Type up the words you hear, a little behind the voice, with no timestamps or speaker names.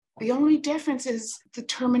The only difference is the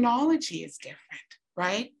terminology is different,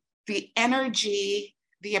 right? The energy,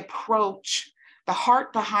 the approach, the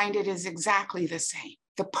heart behind it is exactly the same.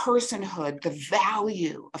 The personhood, the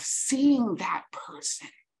value of seeing that person,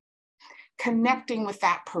 connecting with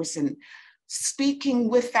that person, speaking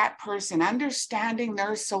with that person, understanding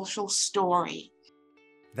their social story.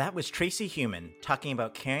 That was Tracey Human talking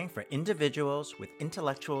about caring for individuals with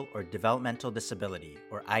intellectual or developmental disability,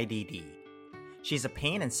 or IDD. She's a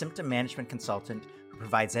pain and symptom management consultant who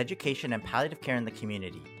provides education and palliative care in the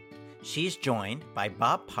community. She's joined by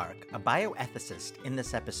Bob Parke, a bioethicist, in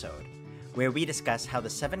this episode, where we discuss how the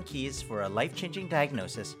 7 keys for a life-changing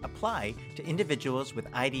diagnosis apply to individuals with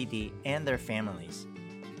IDD and their families.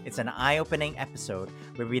 It's an eye-opening episode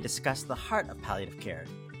where we discuss the heart of palliative care,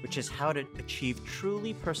 which is how to achieve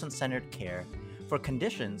truly person-centered care for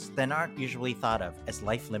conditions that aren't usually thought of as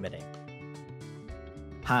life-limiting.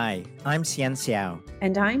 Hi, I'm Xian Xiao.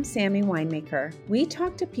 And I'm Sammy Winemaker. We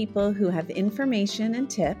talk to people who have information and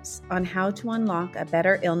tips on how to unlock a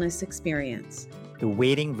better illness experience. The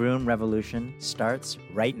waiting room revolution starts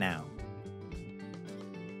right now.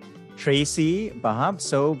 Tracey, Bob,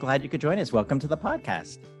 so glad you could join us. Welcome to the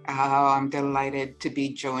podcast. Oh, I'm delighted to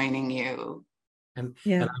be joining you. And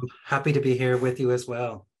I'm happy to be here with you as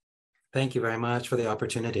well. Thank you very much for the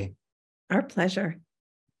opportunity. Our pleasure.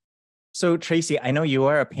 So, Tracey, I know you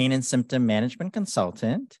are a pain and symptom management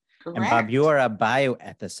consultant. Correct. And Bob, you are a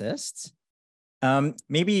bioethicist.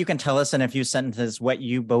 Maybe you can tell us in a few sentences what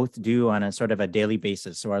you both do on a sort of a daily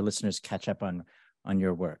basis so our listeners catch up on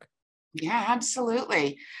your work. Yeah,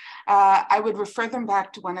 absolutely. I would refer them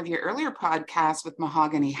back to one of your earlier podcasts with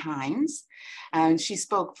Mahogany Hines. And she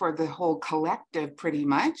spoke for the whole collective pretty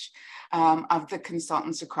much of the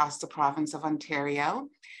consultants across the province of Ontario.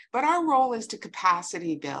 But our role is to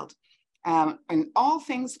capacity build in all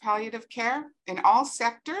things palliative care, in all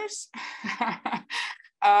sectors,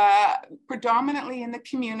 predominantly in the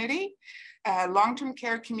community, long-term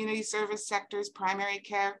care, community service sectors, primary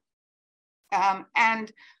care,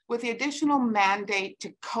 and with the additional mandate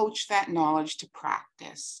to coach that knowledge to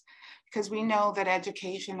practice. Because we know that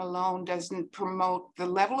education alone doesn't promote the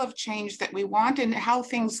level of change that we want, and how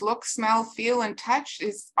things look, smell, feel, and touch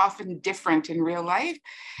is often different in real life.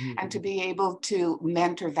 Mm-hmm. And to be able to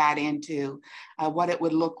mentor that into what it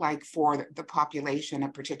would look like for the population a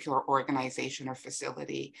particular organization or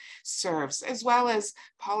facility serves, as well as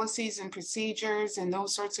policies and procedures and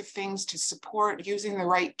those sorts of things to support using the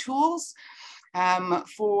right tools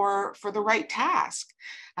for the right task.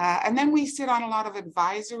 And then we sit on a lot of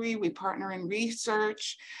advisory. We partner in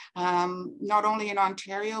research, not only in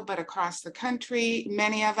Ontario, but across the country,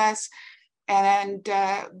 many of us. And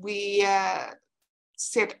we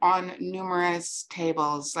sit on numerous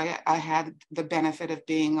tables. I had the benefit of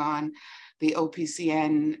being on the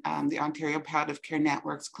OPCN, the Ontario Palliative Care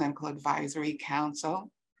Network's Clinical Advisory Council,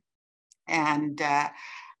 and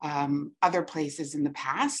other places in the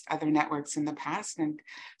past, other networks in the past. And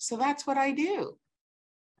so that's what I do.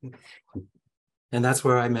 And that's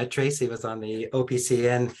where I met Tracey, was on the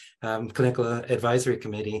OPCN Clinical Advisory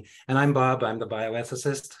Committee. And I'm Bob, I'm the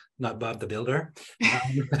bioethicist, not Bob the builder.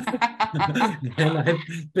 And I've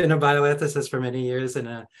been a bioethicist for many years in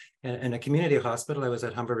a community hospital. I was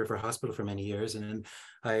at Humber River Hospital for many years, and then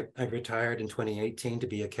I retired in 2018 to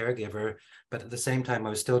be a caregiver. But at the same time, I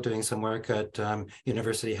was still doing some work at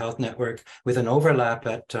University Health Network with an overlap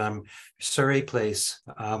at Surrey Place,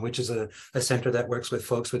 which is a center that works with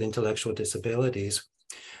folks with intellectual disabilities.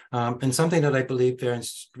 And something that I believe very,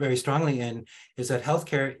 very strongly in is that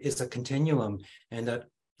healthcare is a continuum, and that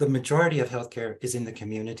the majority of healthcare is in the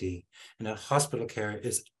community, and that hospital care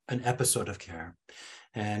is an episode of care.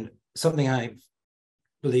 And something I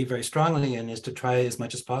believe very strongly in is to try as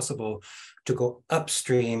much as possible to go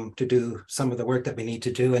upstream to do some of the work that we need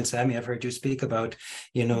to do. And Sammy, I've heard you speak about,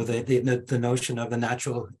 the notion of the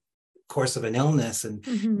natural course of an illness.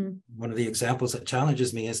 And one of the examples that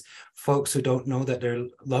challenges me is folks who don't know that their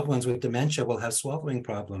loved ones with dementia will have swallowing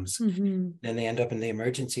problems. And they end up in the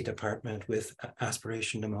emergency department with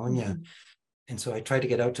aspiration pneumonia. And so I try to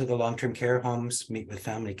get out to the long-term care homes, meet with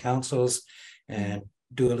family councils, and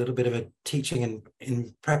do a little bit of a teaching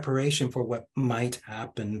in preparation for what might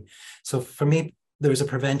happen. So for me, there's a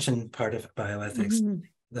prevention part of bioethics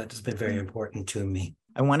that has been very important to me.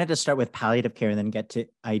 I wanted to start with palliative care and then get to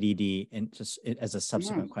IDD and just as a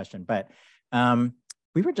subsequent question. But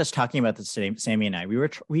we were just talking about this today, Sammy and I.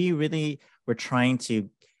 We really were trying to,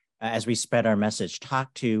 as we spread our message,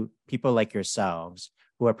 talk to people like yourselves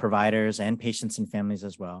who are providers and patients and families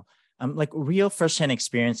as well, like real firsthand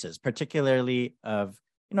experiences, particularly of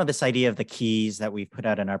this idea of the keys that we've put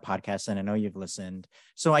out in our podcast, and I know you've listened.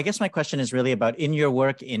 So I guess my question is really about, in your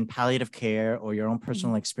work in palliative care or your own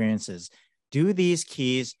personal experiences, do these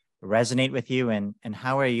keys resonate with you, and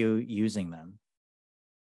how are you using them?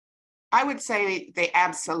 I would say they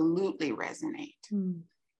absolutely resonate.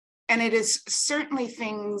 And it is certainly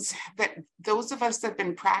things that those of us that have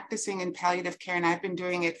been practicing in palliative care, and I've been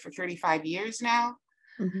doing it for 35 years now,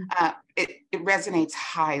 it resonates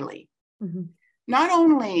highly. Not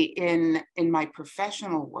only in my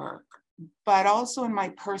professional work, but also in my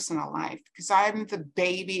personal life, because I'm the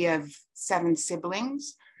baby of 7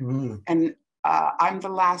 siblings, and I'm the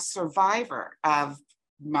last survivor of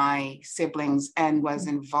my siblings and was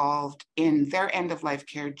involved in their end-of-life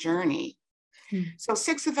care journey. So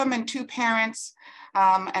 6 of them and 2 parents,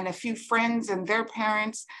 and a few friends and their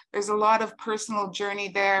parents. There's a lot of personal journey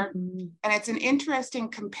there. And it's an interesting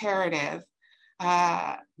comparative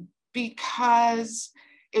because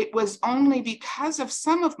it was only because of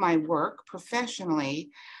some of my work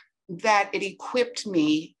professionally that it equipped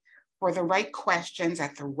me for the right questions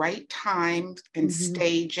at the right time and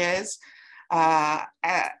stages. At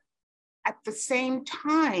the same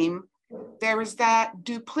time, there is that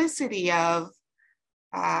duplicity of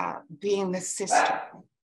being the sister,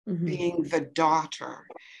 being the daughter,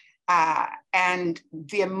 and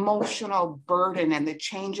the emotional burden and the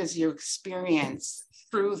changes you experience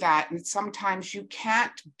through that. And sometimes you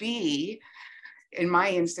can't be, in my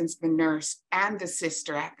instance, the nurse and the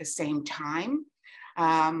sister at the same time.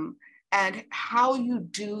 And how you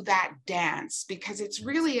do that dance, because it's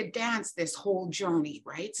really a dance, this whole journey,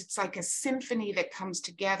 right? It's like a symphony that comes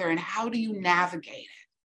together, and how do you navigate it?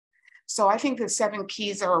 So I think the 7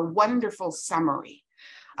 keys are a wonderful summary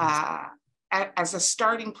as a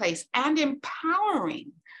starting place, and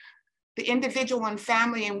empowering the individual and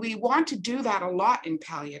family. And we want to do that a lot in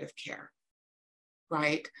palliative care,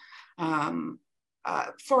 right?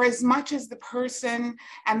 For as much as the person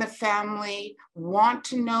and the family want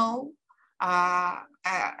to know, and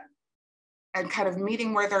kind of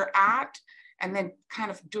meeting where they're at, and then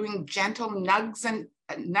kind of doing gentle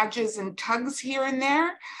nudges and tugs here and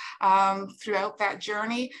there throughout that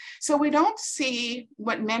journey. So we don't see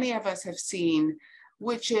what many of us have seen,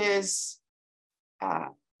 which is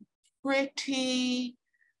pretty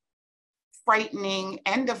frightening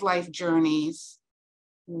end-of-life journeys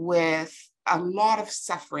with a lot of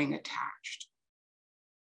suffering attached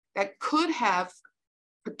that could have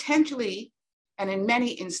potentially, and in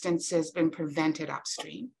many instances, been prevented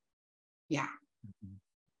upstream. Yeah.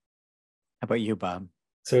 How about you, Bob?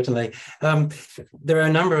 Certainly. There are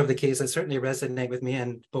a number of the keys that certainly resonate with me,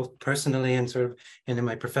 and both personally and sort of and in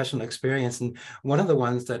my professional experience. And one of the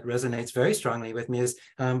ones that resonates very strongly with me is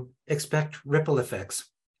expect ripple effects.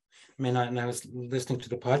 I mean, I was listening to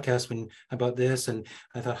the podcast about this, and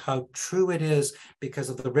I thought how true it is because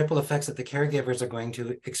of the ripple effects that the caregivers are going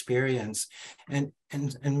to experience. And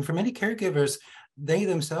for many caregivers, they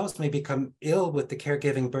themselves may become ill with the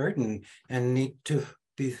caregiving burden and need to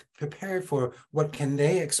be prepared for what can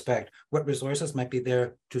they expect, what resources might be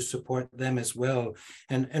there to support them as well.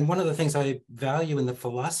 And one of the things I value in the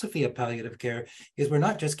philosophy of palliative care is we're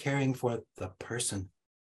not just caring for the person.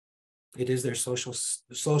 It is their social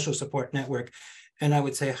support network. And I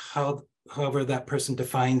would say however that person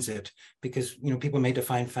defines it, because people may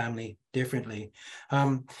define family differently.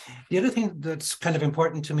 The other thing that's kind of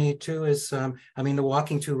important to me too is, the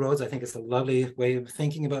walking 2 roads, I think it's a lovely way of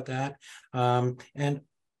thinking about that. And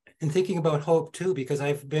thinking about hope too, because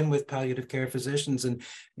I've been with palliative care physicians and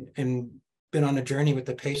been on a journey with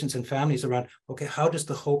the patients and families around, okay, how does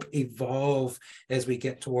the hope evolve as we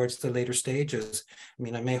get towards the later stages? I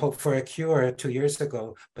mean, I may hope for a cure 2 years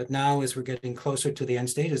ago, but now as we're getting closer to the end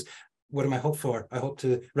stages, what am I hope for? I hope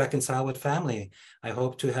to reconcile with family. I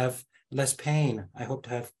hope to have less pain. I hope to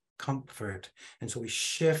have comfort. And so we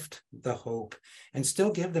shift the hope and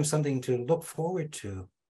still give them something to look forward to.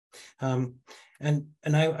 And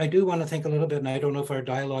I do want to think a little bit, and I don't know if our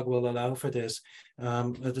dialogue will allow for this,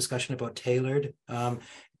 a discussion about tailored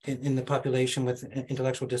in the population with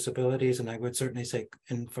intellectual disabilities. And I would certainly say,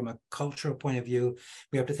 and from a cultural point of view,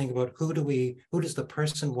 we have to think about who does the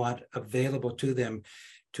person want available to them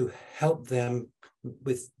to help them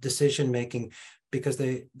with decision making, because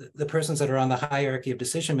the persons that are on the hierarchy of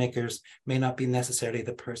decision makers may not be necessarily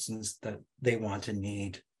the persons that they want and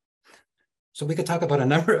need. So we could talk about a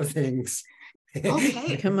number of things.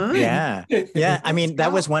 Okay, come on. Yeah. I mean,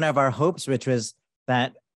 that was one of our hopes, which was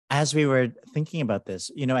that as we were thinking about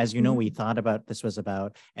this, as you know, we thought about this was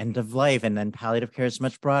about end of life, and then palliative care is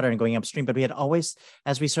much broader and going upstream. But we had always,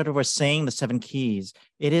 as we sort of were saying the 7 keys,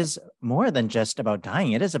 it is more than just about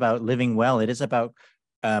dying. It is about living well. It is about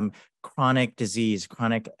chronic disease,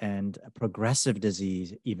 chronic and progressive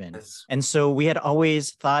disease even. Yes. And so we had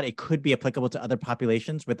always thought it could be applicable to other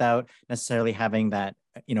populations without necessarily having that,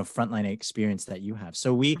 frontline experience that you have.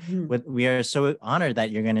 So we are so honored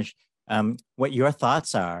that you're going to what your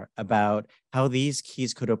thoughts are about how these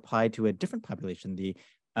keys could apply to a different population, the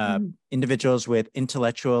individuals with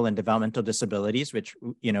intellectual and developmental disabilities, which,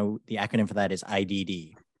 the acronym for that is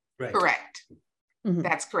IDD. Right. Correct.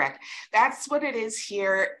 That's correct. That's what it is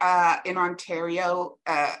here in Ontario,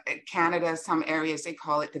 Canada. Some areas they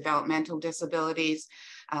call it developmental disabilities.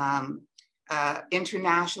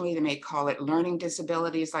 Internationally, they may call it learning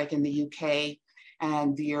disabilities, like in the UK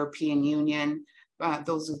and the European Union.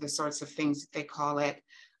 Those are the sorts of things that they call it.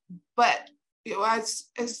 But as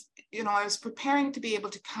I was preparing to be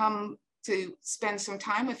able to come to spend some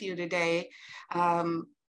time with you today.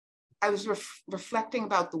 I was reflecting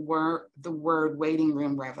about the word waiting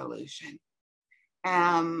room revolution.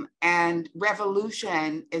 And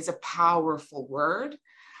revolution is a powerful word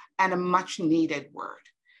and a much needed word,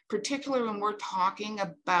 particularly when we're talking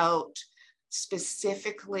about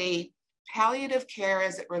specifically palliative care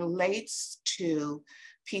as it relates to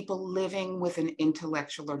people living with an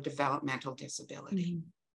intellectual or developmental disability.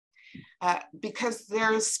 Because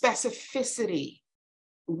there is specificity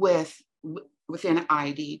within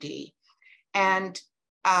IDD. And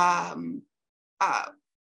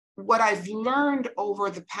what I've learned over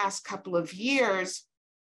the past couple of years,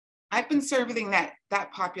 I've been serving that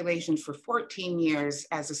population for 14 years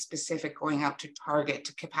as a specific going out to target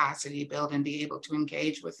to capacity build and be able to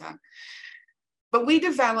engage with them. But we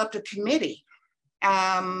developed a committee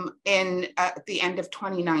at the end of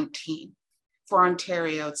 2019 for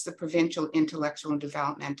Ontario. It's the Provincial Intellectual and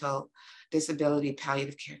Developmental Disability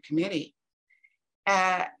Palliative Care Committee.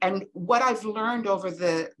 And what I've learned over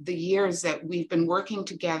the years that we've been working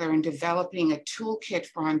together and developing a toolkit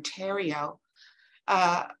for Ontario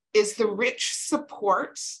is the rich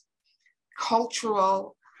supports,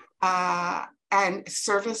 cultural and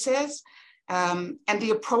services, and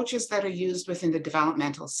the approaches that are used within the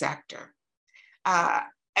developmental sector.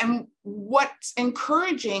 And what's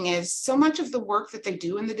encouraging is so much of the work that they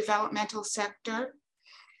do in the developmental sector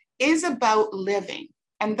is about living.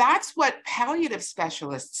 And that's what palliative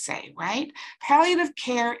specialists say, right? Palliative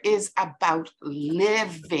care is about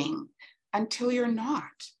living until you're not,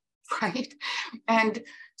 right? And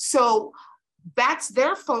so that's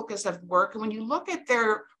their focus of work. And when you look at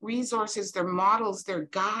their resources, their models, their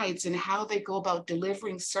guides, and how they go about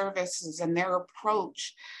delivering services and their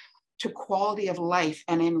approach to quality of life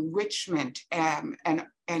and enrichment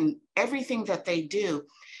and everything that they do,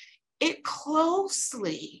 it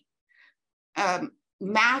closely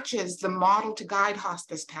matches the model to guide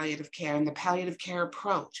hospice palliative care and the palliative care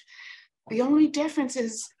approach. The only difference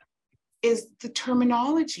is the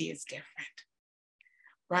terminology is different,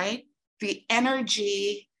 right? The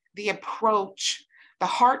energy, the approach, the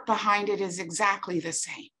heart behind it is exactly the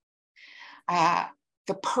same.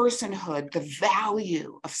 The personhood, the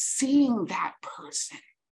value of seeing that person,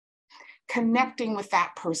 connecting with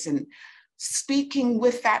that person, speaking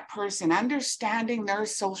with that person, understanding their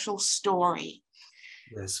social story.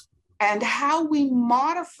 Yes. And how we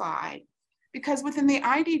modify, because within the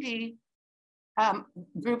IDD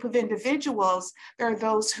group of individuals, there are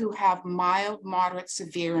those who have mild, moderate,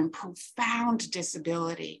 severe, and profound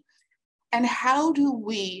disability. And how do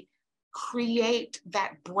we create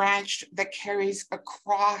that branch that carries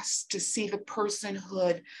across to see the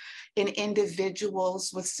personhood in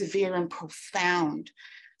individuals with severe and profound?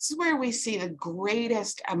 This is where we see the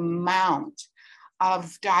greatest amount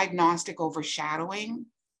of diagnostic overshadowing,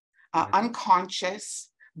 unconscious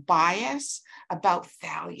bias about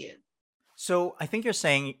value. So I think you're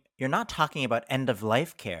saying you're not talking about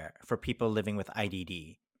end-of-life care for people living with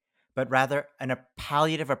IDD, but rather a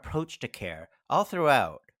palliative approach to care all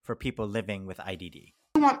throughout for people living with IDD.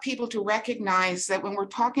 I want people to recognize that when we're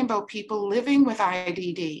talking about people living with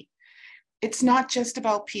IDD, it's not just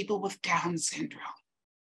about people with Down syndrome.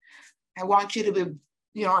 I want you to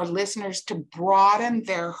be, our listeners to broaden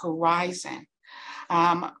their horizon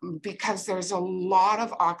because there's a lot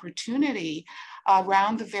of opportunity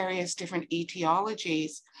around the various different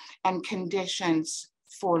etiologies and conditions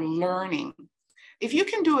for learning. If you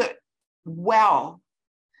can do it well,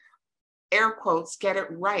 air quotes, get it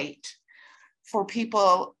right, for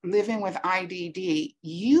people living with IDD,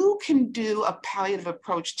 you can do a palliative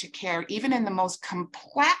approach to care, even in the most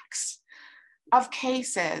complex of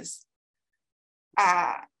cases,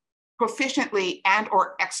 proficiently and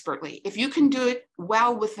or expertly. If you can do it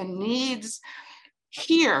well with the needs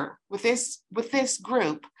here with this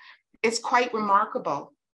group, it's quite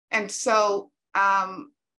remarkable. And so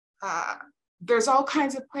there's all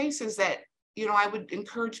kinds of places that, I would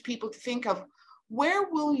encourage people to think of, where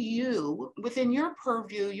will you, within your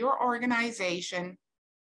purview, your organization,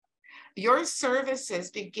 your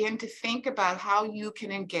services, begin to think about how you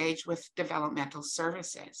can engage with developmental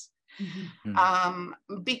services?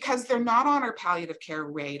 Because they're not on our palliative care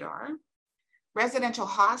radar. Residential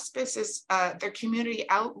hospice is, their community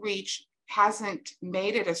outreach hasn't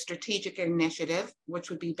made it a strategic initiative, which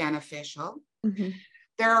would be beneficial.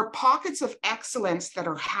 There are pockets of excellence that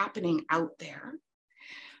are happening out there.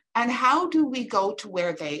 And how do we go to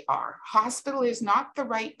where they are? Hospital is not the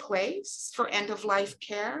right place for end-of-life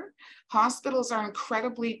care. Hospitals are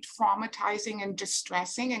incredibly traumatizing and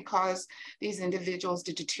distressing and cause these individuals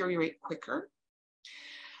to deteriorate quicker.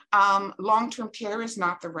 Long-term care is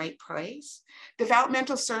not the right place.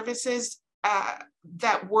 Developmental services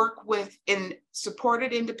that work in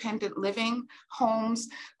supported independent living homes,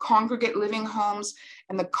 congregate living homes,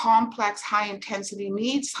 and the complex high-intensity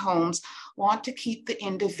needs homes want to keep the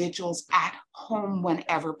individuals at home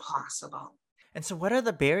whenever possible. And so what are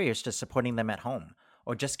the barriers to supporting them at home,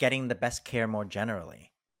 or just getting the best care more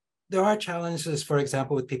generally? There are challenges, for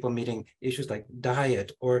example, with people meeting issues like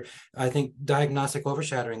diet, or I think diagnostic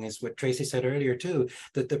overshadowing is what Tracey said earlier too,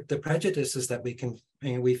 that the prejudices that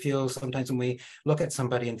we feel sometimes when we look at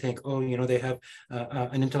somebody and think, oh, they have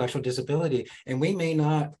an intellectual disability, and we may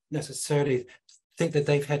not necessarily think that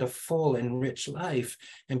they've had a full and rich life,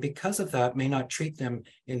 and because of that may not treat them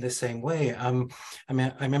in the same way. I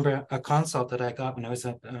remember a consult that I got when I was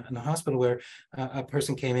in the hospital where a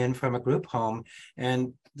person came in from a group home,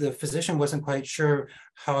 and the physician wasn't quite sure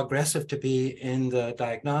how aggressive to be in the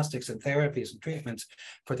diagnostics and therapies and treatments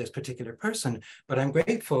for this particular person. But I'm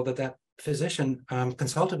grateful that physician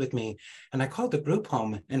consulted with me, and I called the group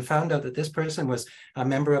home and found out that this person was a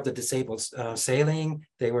member of the disabled sailing.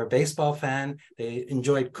 They were a baseball fan. They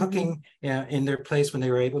enjoyed cooking in their place when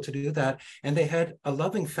they were able to do that. And they had a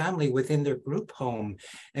loving family within their group home.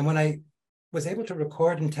 And when I was able to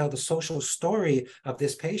record and tell the social story of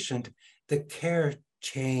this patient, the care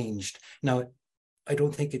changed. Now, I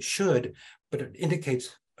don't think it should, but it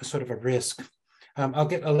indicates a sort of a risk. I'll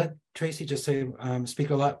let Tracey just speak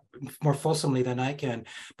a lot more fulsomely than I can.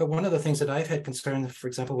 But one of the things that I've had concern, for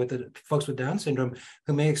example, with the folks with Down syndrome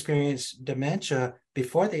who may experience dementia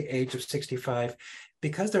before the age of 65,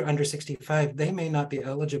 because they're under 65, they may not be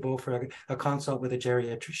eligible for a consult with a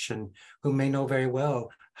geriatrician who may know very well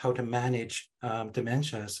how to manage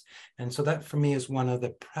dementias. And so that for me is one of the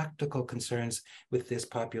practical concerns with this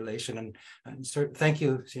population. And so thank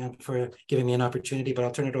you, Sian, for giving me an opportunity, but I'll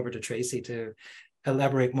turn it over to Tracey to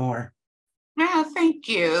elaborate more. Thank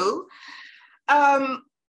you.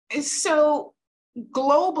 So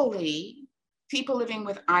globally, people living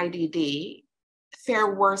with IDD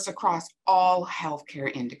fare worse across all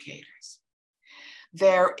healthcare indicators.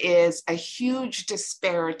 There is a huge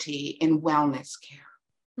disparity in wellness care,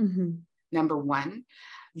 number one,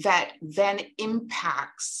 that then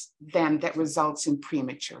impacts them, that results in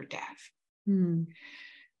premature death.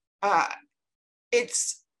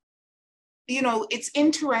 It's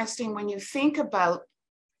interesting when you think about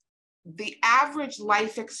the average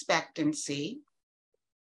life expectancy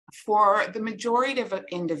for the majority of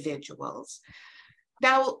individuals.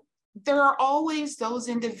 Now, there are always those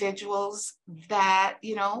individuals that,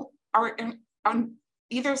 are on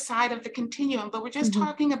either side of the continuum, but we're just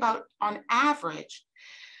talking about on average.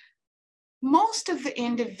 Most of the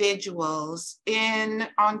individuals in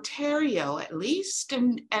Ontario, at least,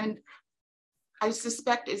 and I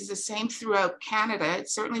suspect is the same throughout Canada. It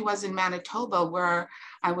certainly was in Manitoba, where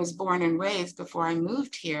I was born and raised before I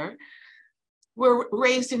moved here, were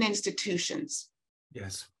raised in institutions.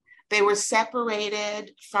 Yes. They were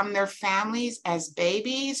separated from their families as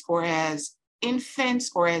babies or as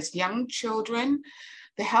infants or as young children.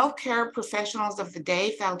 The healthcare professionals of the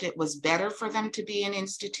day felt it was better for them to be in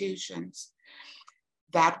institutions.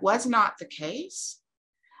 That was not the case.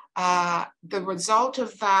 The result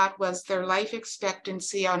of that was their life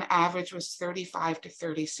expectancy on average was 35 to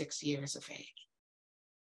 36 years of age.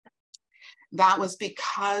 That was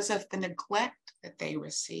because of the neglect that they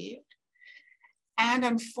received. And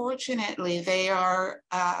unfortunately, they are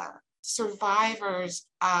survivors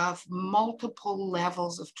of multiple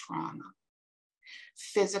levels of trauma: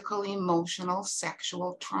 physical, emotional,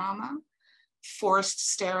 sexual trauma,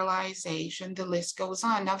 forced sterilization, the list goes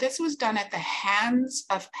on. Now, this was done at the hands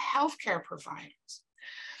of healthcare providers.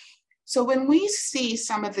 So when we see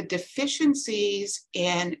some of the deficiencies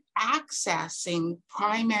in accessing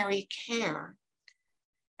primary care,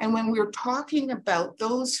 and when we're talking about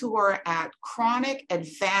those who are at chronic,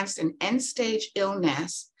 advanced, and end-stage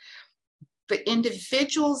illness, the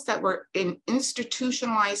individuals that were in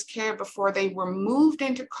institutionalized care before they were moved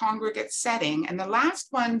into congregate setting, and the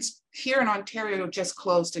last ones here in Ontario just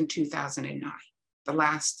closed in 2009, the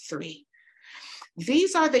last 3.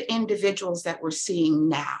 These are the individuals that we're seeing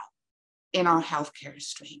now in our healthcare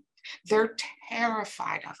stream. They're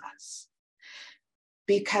terrified of us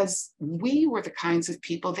because we were the kinds of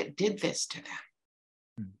people that did this to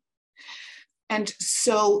them. And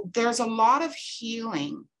so there's a lot of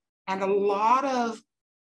healing and a lot of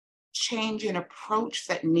change in approach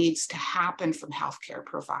that needs to happen from healthcare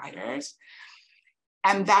providers.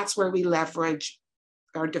 And that's where we leverage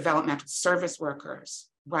our developmental service workers,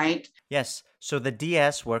 right? Yes. So the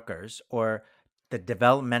DS workers, or the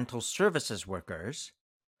developmental services workers,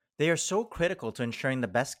 they are so critical to ensuring the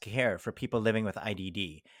best care for people living with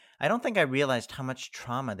IDD. I don't think I realized how much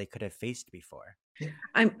trauma they could have faced before.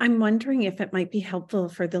 I'm wondering if it might be helpful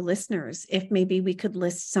for the listeners, if maybe we could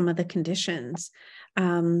list some of the conditions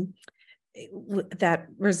that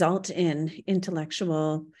result in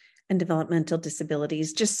intellectual and developmental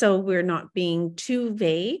disabilities, just so we're not being too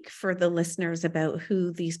vague for the listeners about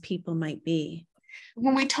who these people might be.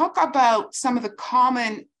 When we talk about some of the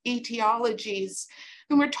common etiologies,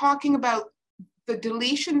 when we're talking about the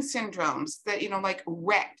deletion syndromes that, like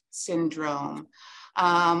Rett syndrome,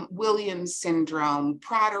 Williams syndrome,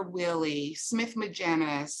 Prader-Willi,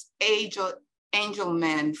 Smith-Magenis,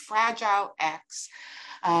 Angelman, Fragile X.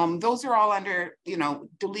 Those are all under,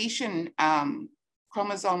 deletion,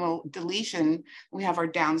 chromosomal deletion. We have our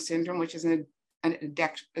Down syndrome, which is an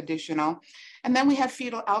additional. And then we have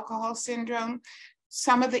fetal alcohol syndrome.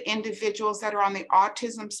 Some of the individuals that are on the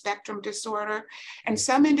autism spectrum disorder, and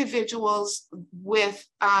some individuals with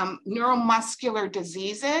neuromuscular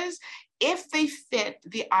diseases, if they fit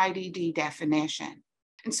the IDD definition.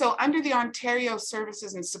 And so under the Ontario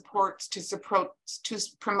Services and Supports to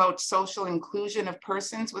Promote Social Inclusion of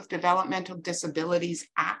Persons with Developmental Disabilities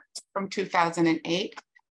Act from 2008,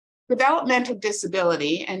 developmental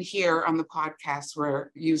disability, and here on the podcast,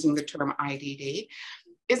 we're using the term IDD,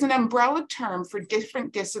 is an umbrella term for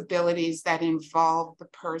different disabilities that involve the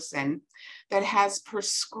person that has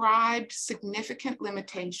prescribed significant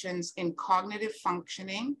limitations in cognitive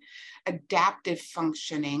functioning, adaptive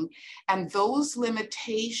functioning, and those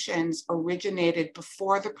limitations originated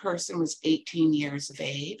before the person was 18 years of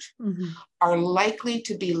age, are likely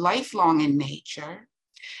to be lifelong in nature,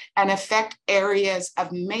 and affect areas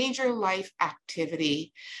of major life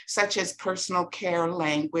activity, such as personal care,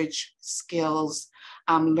 language, skills,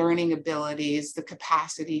 learning abilities, the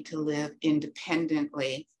capacity to live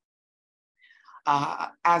independently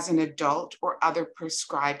as an adult, or other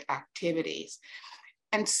prescribed activities.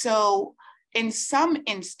 And so in some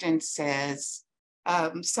instances,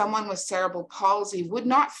 someone with cerebral palsy would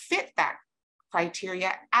not fit that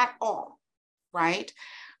criteria at all, right?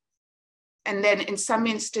 And then in some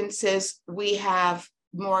instances, we have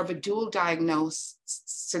more of a dual diagnosis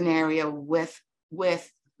scenario with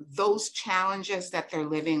those challenges that they're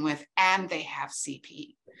living with, and they have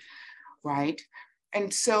CP, right?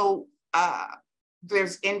 And so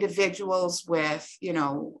there's individuals with,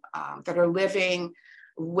 that are living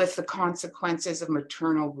with the consequences of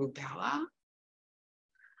maternal rubella,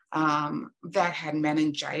 that had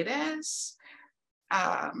meningitis,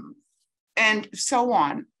 and so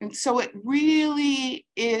on. And so it really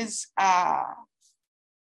is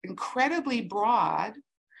incredibly broad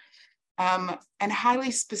and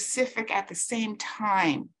highly specific at the same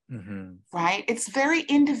time, right? It's very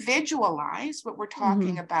individualized, what we're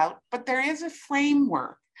talking about, but there is a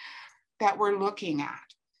framework that we're looking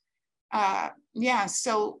at.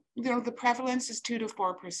 So, the prevalence is 2 to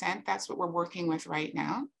 4%. That's what we're working with right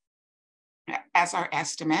now as our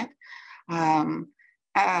estimate, knowing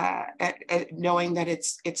that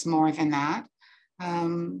it's more than that.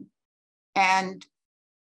 And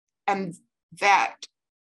that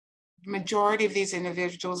majority of these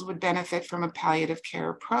individuals would benefit from a palliative care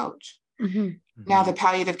approach. Now, the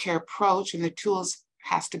palliative care approach and the tools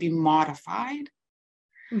has to be modified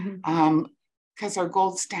because our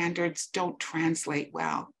gold standards don't translate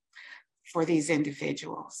well for these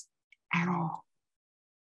individuals at all.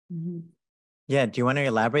 Yeah, do you want to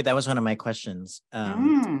elaborate? That was one of my questions.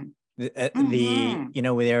 There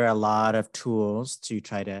are a lot of tools to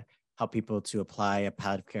try to help people to apply a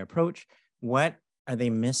palliative care approach. What are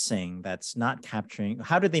they missing that's not capturing?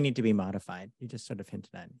 How do they need to be modified? You just sort of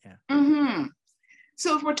hinted at, yeah.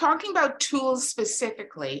 So if we're talking about tools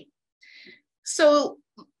specifically, so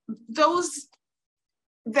those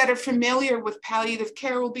that are familiar with palliative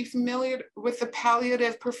care will be familiar with the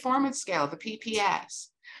palliative performance scale, the PPS.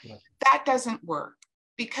 That doesn't work.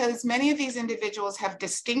 because many of these individuals have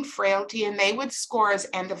distinct frailty and they would score as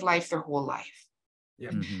end of life their whole life. Yeah.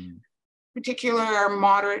 Mm-hmm. Particular are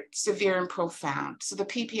moderate, severe, and profound. So the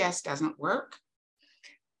PPS doesn't work.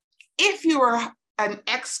 If you are an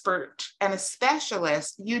expert and a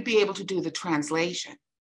specialist, you'd be able to do the translation,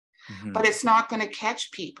 Mm-hmm. but it's not going to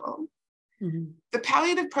catch people. Mm-hmm. The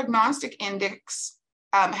palliative prognostic index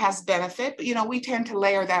has benefit, but we tend to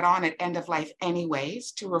layer that on at end of life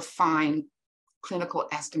anyways to refine clinical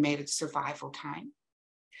estimated survival time.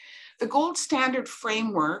 The gold standard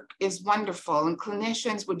framework is wonderful, and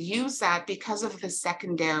clinicians would use that because of the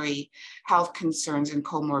secondary health concerns and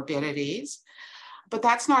comorbidities, but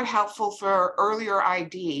that's not helpful for earlier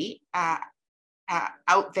ID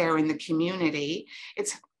out there in the community.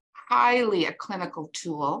 It's highly a clinical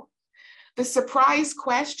tool. The surprise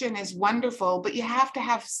question is wonderful, but you have to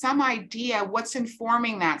have some idea what's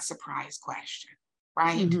informing that surprise question,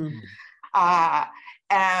 right?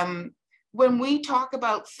 Mm-hmm. When we talk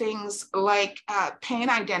about things like pain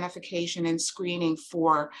identification and screening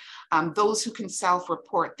for those who can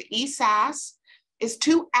self-report, the ESAS is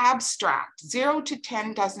too abstract. 0 to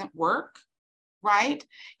 10 doesn't work, right?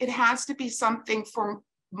 It has to be something for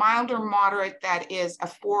mild or moderate that is a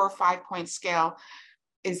 4 or 5 point scale.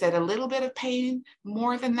 Is it a little bit of pain?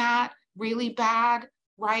 More than that? Really bad,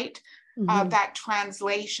 right? Mm-hmm. That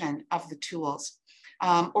translation of the tools.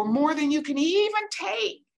 Or more than you can even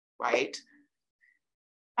take, right?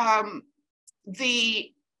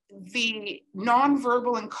 The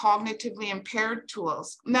nonverbal and cognitively impaired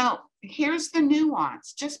tools. Now, here's the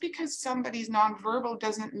nuance. Just because somebody's nonverbal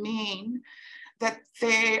doesn't mean that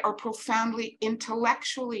they are profoundly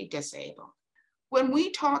intellectually disabled. When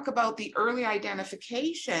we talk about the early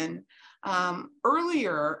identification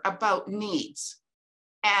earlier about needs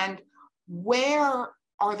and where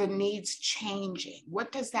are the needs changing?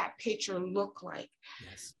 What does that picture look like?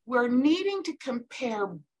 Yes. We're needing to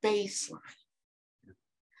compare baseline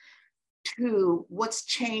to what's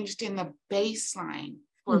changed in the baseline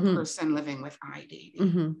for Mm-hmm. a person living with IDD.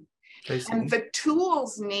 Mm-hmm. Tracey. And the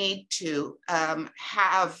tools need to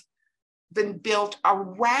have been built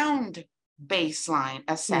around baseline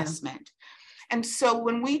assessment. Yeah. And so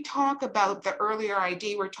when we talk about the earlier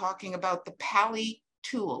ID, we're talking about the PALI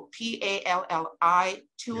tool, PALLI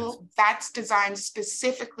tool. Yes. That's designed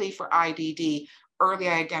specifically for IDD, early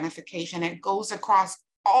identification. It goes across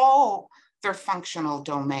all their functional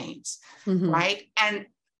domains, mm-hmm. right? And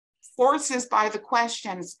forces by the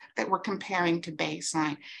questions that we're comparing to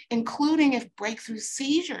baseline, including if breakthrough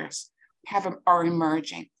seizures are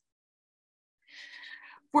emerging.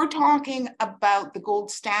 We're talking about the gold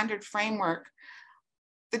standard framework.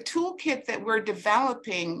 The toolkit that we're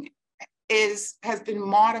developing has been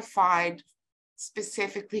modified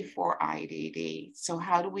specifically for IDD. So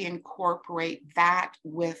how do we incorporate that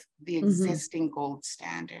with the existing mm-hmm. gold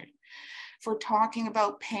standard? If we're talking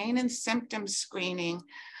about pain and symptom screening,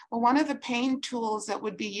 well, one of the pain tools that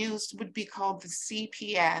would be used would be called the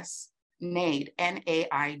CPS NAID,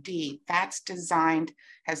 N-A-I-D. That's designed,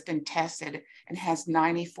 has been tested, and has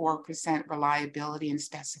 94% reliability and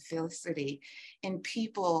specificity in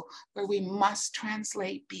people where we must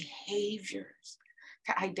translate behaviors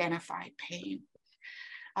to identify pain.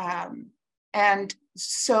 And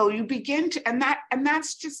so you begin to, and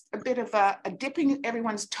that's just a bit of a dipping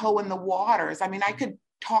everyone's toe in the waters. I mean, I could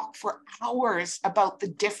talk for hours about the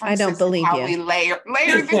differences. I don't believe how you. We layer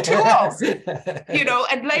the tools,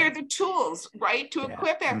 and layer the tools, right, to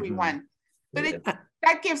equip everyone. Mm-hmm. But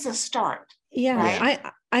that gives a start. Yeah, right?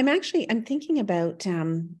 I'm thinking about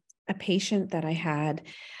a patient that I had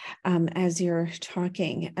as you're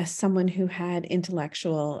talking, as someone who had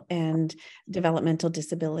intellectual and developmental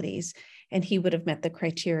disabilities, and he would have met the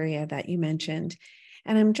criteria that you mentioned.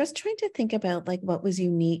 And I'm just trying to think about what was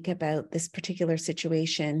unique about this particular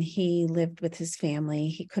situation. He lived with his family.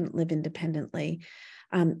 He couldn't live independently.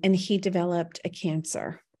 And he developed a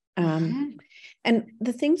cancer. And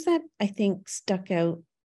the things that I think stuck out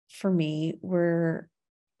for me were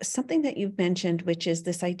something that you've mentioned, which is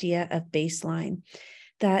this idea of baseline,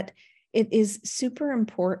 that it is super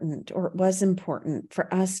important, or it was important,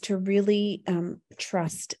 for us to really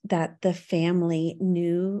trust that the family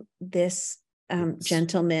knew this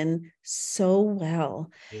gentleman so well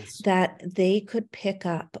that they could pick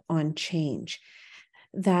up on change,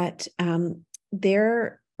 that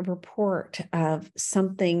their report of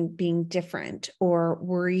something being different or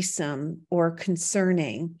worrisome or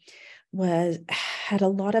concerning had a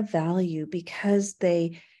lot of value, because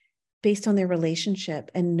they, based on their relationship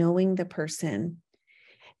and knowing the person,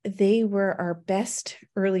 they were our best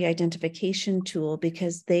early identification tool,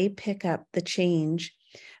 because they pick up the change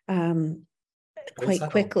quite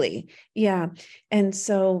quickly. Yeah. And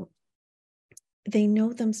so they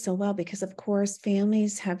know them so well because, of course,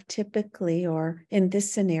 families have typically, or in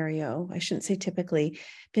this scenario, I shouldn't say typically,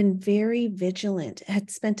 been very vigilant, had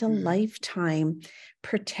spent a lifetime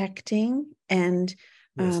protecting and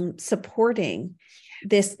supporting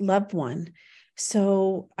this loved one.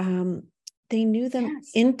 So they knew them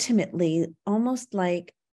intimately, almost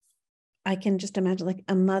like, I can just imagine like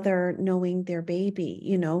a mother knowing their baby,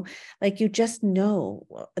 you know, like you just know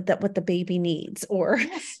that what the baby needs, or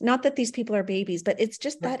not that these people are babies, but it's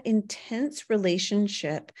just that intense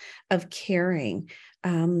relationship of caring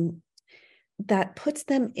that puts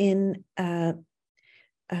them in a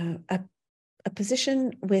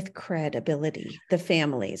position with credibility, the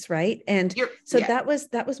families, right? And so that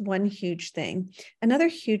was one huge thing. Another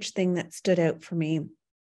huge thing that stood out for me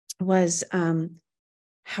was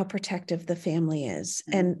how protective the family is,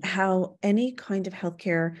 and how any kind of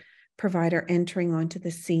healthcare provider entering onto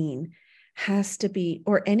the scene has to be,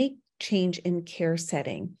 or any change in care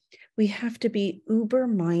setting, we have to be uber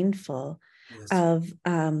mindful of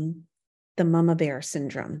the mama bear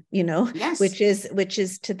syndrome, you know, which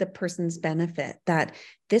is to the person's benefit, that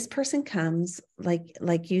this person comes,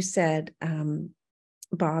 like you said,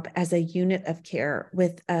 Bob, as a unit of care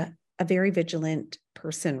with a very vigilant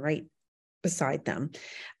person right beside them.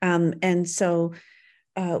 And so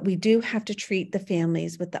we do have to treat the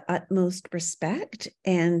families with the utmost respect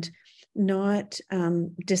and not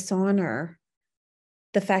dishonor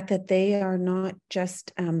the fact that they are not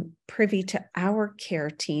just privy to our care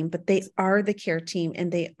team, but they are the care team,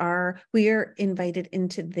 and we are invited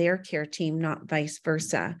into their care team, not vice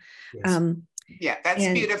versa. That's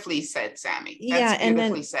beautifully said, Sammy. That's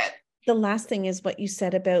beautifully said. The last thing is what you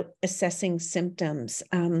said about assessing symptoms,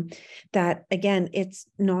 that again, it's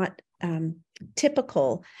not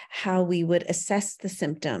typical how we would assess the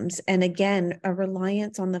symptoms. And again, a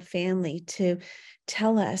reliance on the family to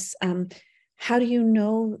tell us, how do you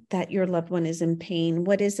know that your loved one is in pain?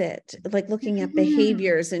 What is it? Like looking at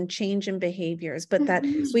behaviors and change in behaviors, but that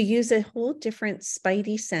we use a whole different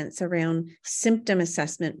spidey sense around symptom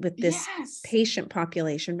assessment with this patient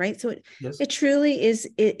population, right? So it truly is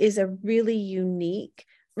a really unique,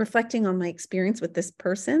 reflecting on my experience with this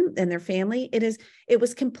person and their family. It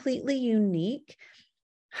was completely unique,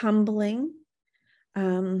 humbling,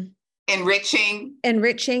 enriching.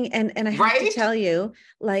 And I have to tell you,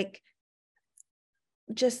 like,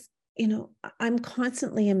 just, you know, I'm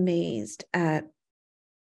constantly amazed at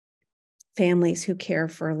families who care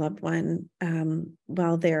for a loved one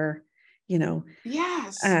while they're, you know,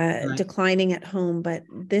 declining at home. But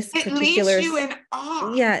this particular, leaves you in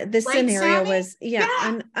awe. This scenario was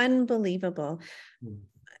unbelievable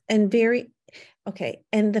and very okay.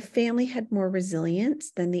 And the family had more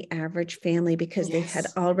resilience than the average family because they had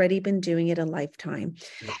already been doing it a lifetime.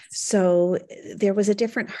 So there was a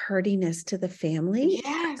different hardiness to the family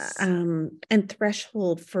and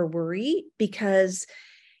threshold for worry, because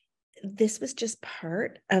this was just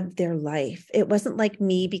part of their life. It wasn't like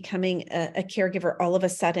me becoming a caregiver all of a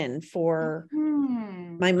sudden for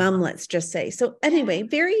my mom, let's just say. So anyway,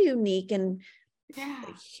 very unique and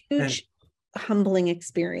huge, humbling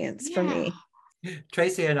experience for me.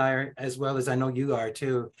 Tracey and I are, as well as I know you are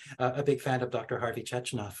too, a big fan of Dr. Harvey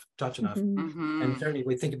Chechnoff. And certainly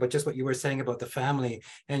we think about just what you were saying about the family,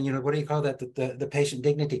 and, you know, what do you call that? The patient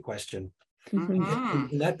dignity question.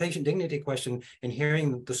 And that patient dignity question, and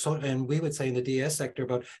hearing and we would say in the DS sector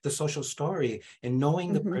about the social story, and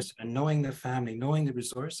knowing the person and knowing the family, knowing the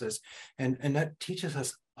resources, and that teaches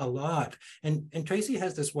us a lot. And Tracey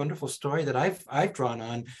has this wonderful story that I've drawn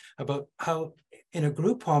on about how in a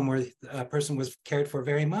group home where a person was cared for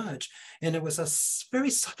very much, and it was a very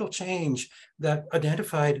subtle change that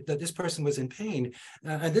identified that this person was in pain,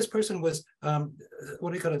 and this person was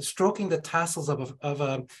stroking the tassels of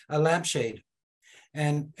a lampshade.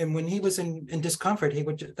 And when he was in discomfort,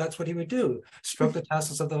 that's what he would do, stroke the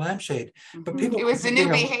tassels of the lampshade. But people, it was a new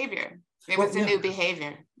behavior. It was a new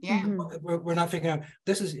behavior. We're not figuring out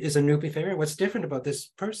this is a new behavior. What's different about this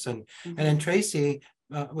person? And then Tracey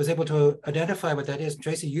was able to identify what that is.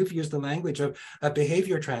 Tracey, you've used the language of a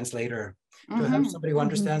behavior translator to have somebody who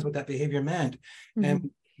understands what that behavior meant.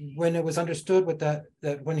 And when it was understood with that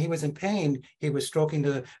when he was in pain, he was stroking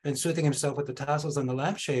and soothing himself with the tassels on the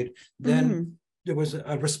lampshade, then there was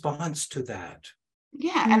a response to that.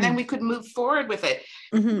 And then we could move forward with it.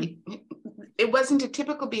 It wasn't a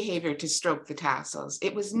typical behavior to stroke the tassels.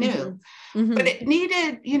 It was new, but it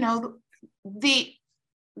needed, you know, the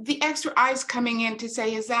extra eyes coming in to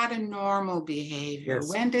say, is that a normal behavior?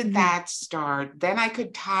 When did that start? Then I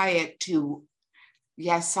could tie it to,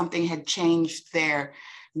 yes, something had changed there.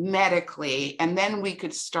 medically, and then we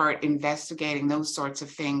could start investigating those sorts of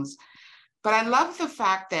things. But I love the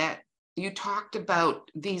fact that you talked about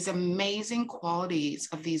these amazing qualities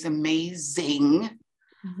of these amazing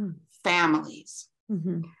families.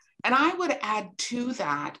 And I would add to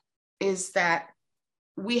that is that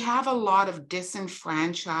we have a lot of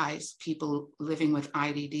disenfranchised people living with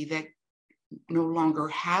IDD that no longer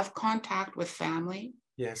have contact with family.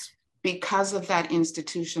 Yes. Because of that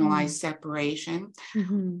institutionalized separation.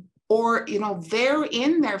 Or, you know, they're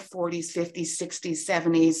in their 40s, 50s, 60s,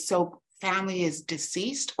 70s. So family is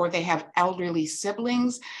deceased, or they have elderly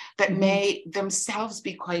siblings that may themselves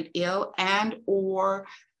be quite ill and or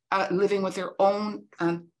living with their own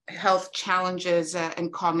health challenges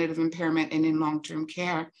and cognitive impairment and in long-term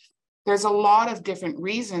care. There's a lot of different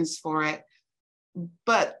reasons for it,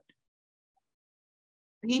 but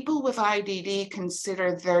people with IDD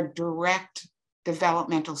consider their direct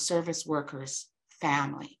developmental service workers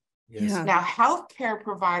family. Yes. Yeah. Now, healthcare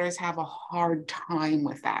providers have a hard time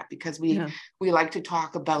with that because we like to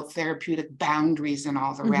talk about therapeutic boundaries and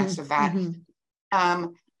all the rest of that.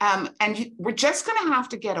 We're just going to have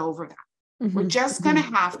to get over that. We're just going to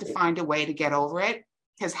have to find a way to get over it,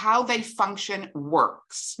 because how they function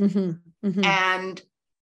works. And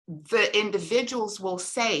the individuals will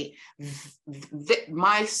say that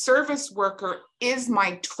my service worker is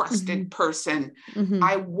my trusted person.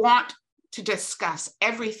 I want to discuss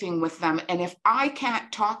everything with them. And if I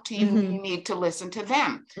can't talk to you, you need to listen to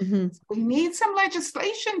them. We need some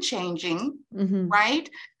legislation changing, right?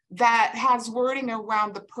 That has wording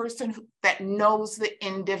around the person that knows the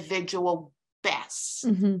individual best,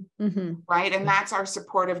 right? And that's our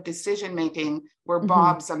supportive decision-making, where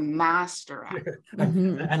Bob's a master at.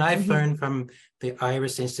 And I've learned from the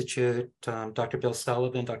Iris Institute, Dr. Bill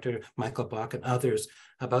Sullivan, Dr. Michael Bach, and others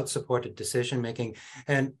about supported decision-making.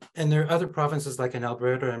 And there are other provinces like in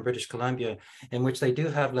Alberta and British Columbia, in which they do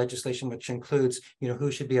have legislation which includes, you know,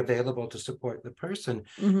 who should be available to support the person.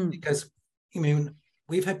 Because, I mean,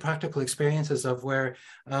 we've had practical experiences of where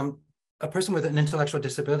a person with an intellectual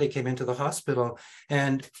disability came into the hospital,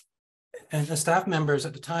 and the staff members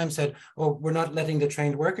at the time said, "Oh, we're not letting the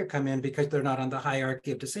trained worker come in because they're not on the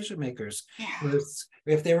hierarchy of decision makers." Whereas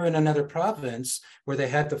if they were in another province where they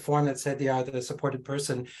had the form that said they are the supported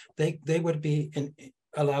person, they would be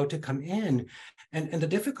allowed to come in. And the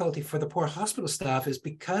difficulty for the poor hospital staff is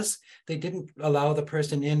because they didn't allow the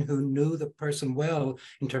person in who knew the person well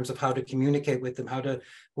in terms of how to communicate with them,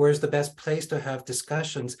 where's the best place to have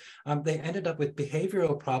discussions. They ended up with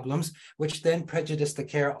behavioral problems, which then prejudiced the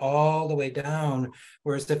care all the way down.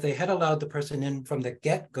 Whereas if they had allowed the person in from the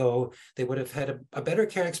get-go, they would have had a better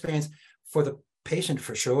care experience for the patient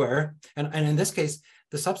for sure. And in this case,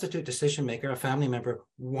 the substitute decision maker, a family member,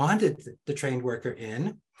 wanted the trained worker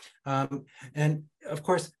in. And of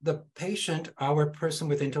course, the patient, our person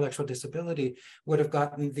with intellectual disability, would have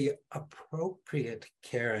gotten the appropriate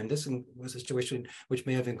care. And this was a situation which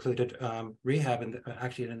may have included rehab, and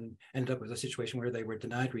actually ended up with a situation where they were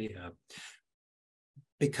denied rehab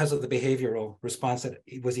because of the behavioral response that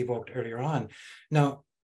was evoked earlier on. Now,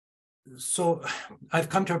 so I've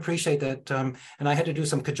come to appreciate that, and I had to do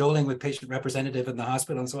some cajoling with patient representative in the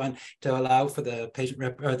hospital and so on to allow for the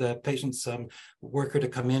patient's worker to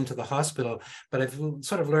come into the hospital. But I've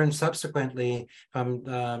sort of learned subsequently from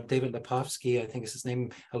David Lepofsky, I think is his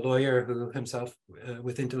name, a lawyer who himself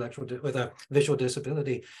with a visual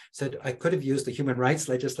disability, said I could have used the human rights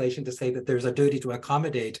legislation to say that there's a duty to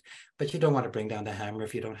accommodate, but you don't want to bring down the hammer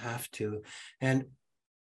if you don't have to.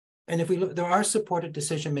 And if we look, there are supported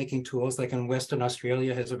decision-making tools, like in Western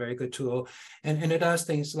Australia has a very good tool. And it does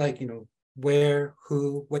things like, you know, where,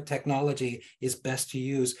 who, what technology is best to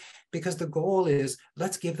use. Because the goal is,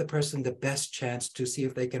 let's give the person the best chance to see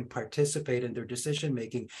if they can participate in their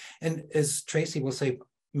decision-making. And as Tracey will say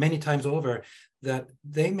many times over, that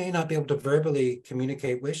they may not be able to verbally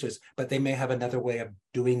communicate wishes, but they may have another way of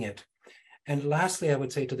doing it. And lastly, I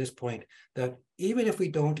would say to this point that even if we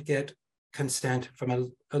don't get consent from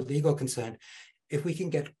a legal consent, if we can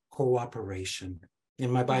get cooperation. In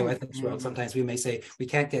my bioethics world, sometimes we may say we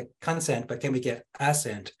can't get consent, but can we get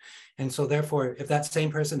assent? And so therefore, if that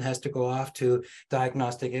same person has to go off to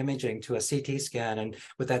diagnostic imaging, to a CT scan, and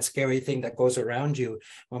with that scary thing that goes around you,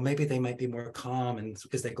 well, maybe they might be more calm and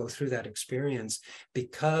as they go through that experience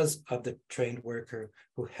because of the trained worker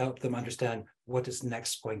who helped them understand what is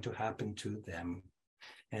next going to happen to them.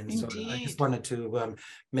 And Indeed. So I just wanted to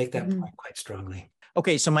make that point quite strongly.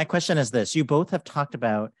 Okay, so my question is this. You both have talked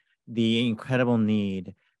about the incredible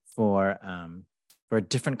need for a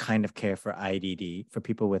different kind of care for IDD, for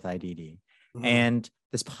people with IDD. And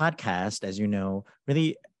this podcast, as you know,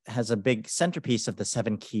 really has a big centerpiece of the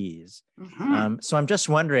 7 keys. Mm-hmm. So I'm just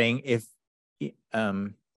wondering if you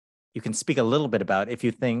can speak a little bit about if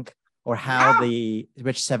you think or how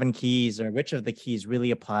which 7 keys or which of the keys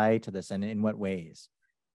really apply to this and in what ways.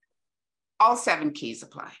 All 7 keys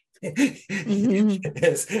apply.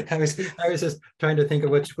 Yes, I was just trying to think of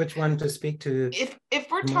which one to speak to.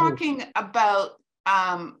 If we're talking about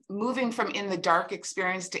moving from in the dark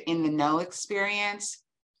experience to in the know experience,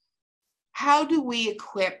 how do we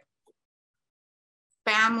equip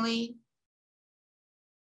family,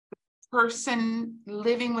 person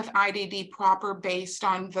living with IDD proper based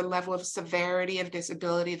on the level of severity of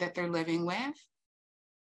disability that they're living with?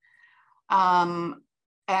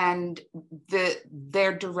 And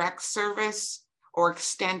their direct service or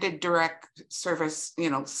extended direct service,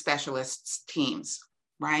 specialists teams,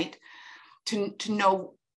 right? To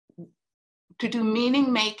know, to do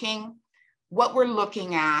meaning making, what we're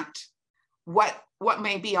looking at, what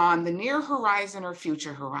may be on the near horizon or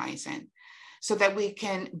future horizon, so that we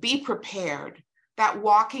can be prepared. That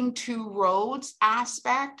walking 2 roads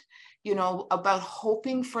aspect, about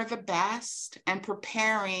hoping for the best and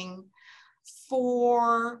preparing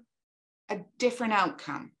for a different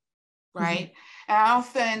outcome, right?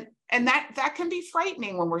 And that can be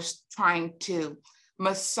frightening when we're trying to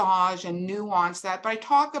massage and nuance that. But I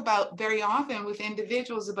talk about very often with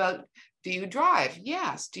individuals about, do you drive?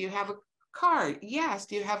 Yes. Do you have a car? Yes.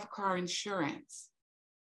 Do you have car insurance?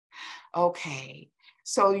 Okay.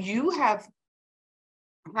 So you have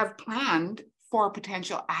planned for a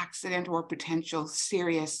potential accident or potential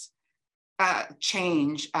serious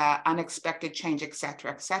change, unexpected change, et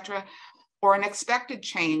cetera, or an expected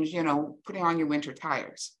change, putting on your winter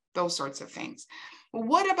tires, those sorts of things. Well,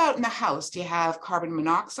 what about in the house? Do you have carbon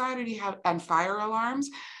monoxide or do you have and fire alarms?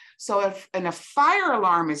 So if a fire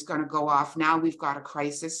alarm is going to go off, now we've got a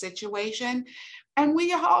crisis situation, and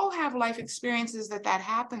we all have life experiences that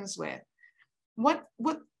happens with. What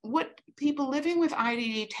people living with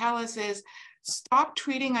IDD tell us is, stop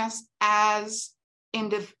treating us as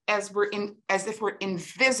if we're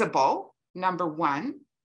invisible. Number one,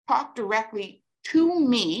 talk directly to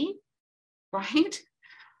me, right?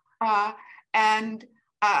 And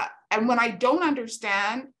when I don't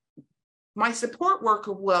understand, my support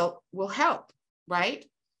worker will help, right?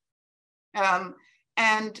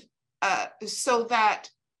 So that,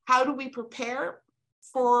 how do we prepare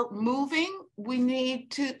for moving? We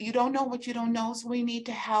need to, you don't know what you don't know, so we need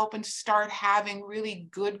to help and start having really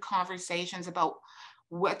good conversations about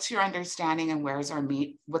what's your understanding and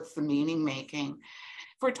what's the meaning making.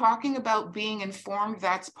 If we're talking about being informed,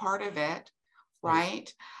 that's part of it,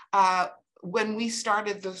 right? When we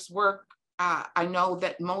started this work, I know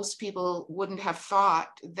that most people wouldn't have thought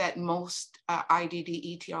that most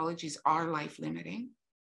IDD etiologies are life-limiting,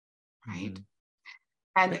 right?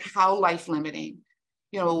 And how life-limiting.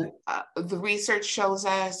 The research shows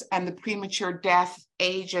us, and the premature death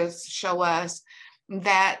ages show us,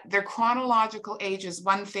 that their chronological age is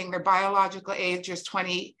one thing, their biological age is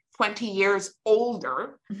 20 years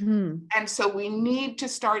older. And so we need to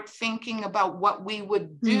start thinking about what we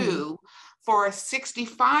would do for a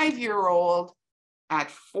 65-year-old at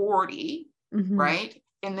 40, right,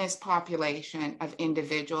 in this population of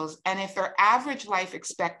individuals. And if their average life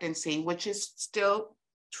expectancy, which is still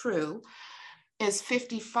true, is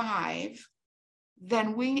 55,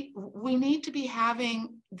 then we need to be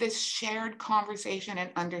having this shared conversation and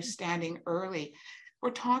understanding early. We're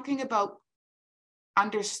talking about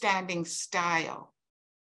understanding style.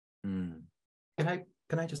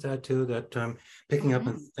 Can I just add too that picking up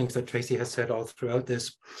on things that Tracey has said all throughout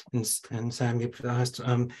this, and Sam, you've asked,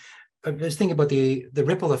 I was thinking about the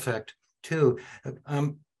ripple effect too.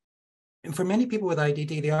 And for many people with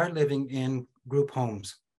IDD, they are living in group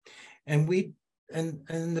homes, and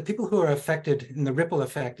the people who are affected in the ripple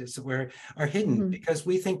effect are hidden because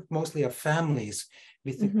we think mostly of families,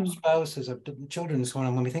 we think of spouses, of children, and so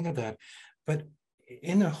on when we think of that. But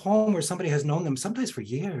in a home where somebody has known them sometimes for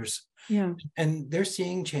years, and they're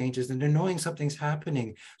seeing changes and they're knowing something's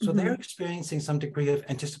happening, so they're experiencing some degree of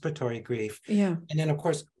anticipatory grief. And then, of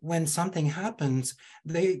course, when something happens,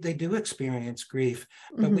 they do experience grief,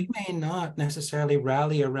 but we may not necessarily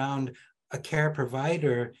rally around a care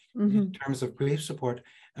provider in terms of grief support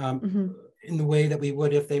in the way that we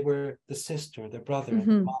would if they were the sister, the brother,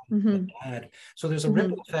 the mom, the dad. So there's a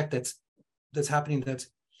ripple effect that's happening that's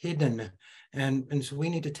hidden. And so we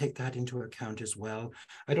need to take that into account as well.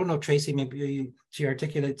 I don't know, Tracey, maybe she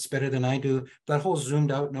articulates better than I do, that whole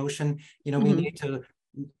zoomed out notion, we need to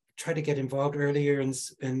try to get involved earlier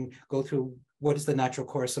and go through what is the natural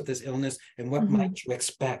course of this illness and what might you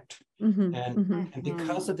expect? And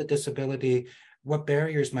because of the disability, what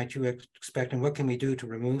barriers might you expect and what can we do to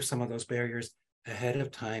remove some of those barriers ahead of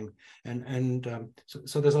time?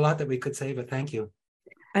 So there's a lot that we could say, but thank you.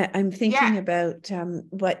 I'm thinking about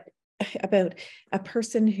about a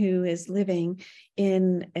person who is living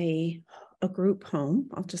in a group home.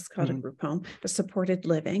 I'll just call it a group home, a supported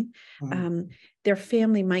living. Their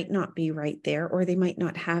family might not be right there, or they might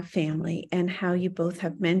not have family. And how you both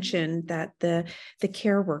have mentioned that the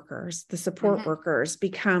care workers, the support workers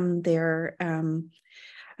become their I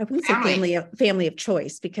wouldn't say family of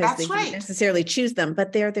choice, because they don't necessarily choose them,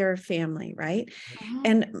 but they're their family, right?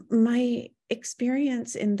 And my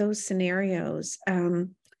experience in those scenarios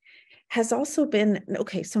has also been,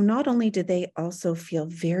 okay, so not only do they also feel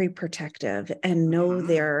very protective and know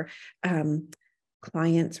their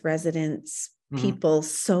clients, residents, people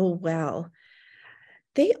so well,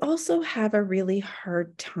 they also have a really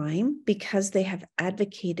hard time because they have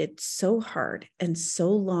advocated so hard and so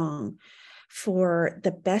long for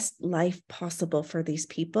the best life possible for these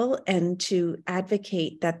people, and to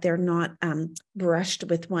advocate that they're not brushed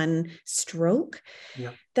with one stroke,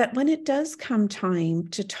 that when it does come time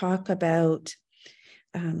to talk about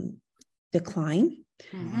decline,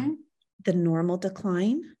 the normal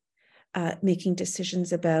decline, making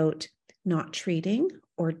decisions about not treating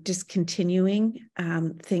or discontinuing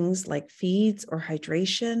things like feeds or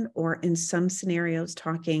hydration, or in some scenarios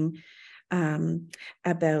talking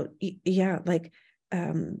about,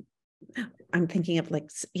 I'm thinking of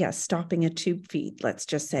stopping a tube feed, let's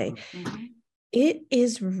just say. It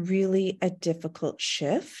is really a difficult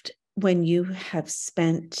shift when you have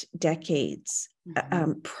spent decades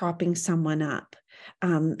propping someone up.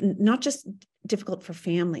 Not just difficult for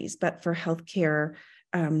families, but for healthcare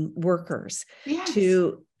workers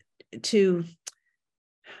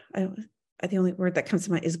the only word that comes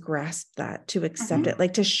to mind is grasp that, to accept it,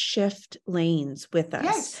 like to shift lanes with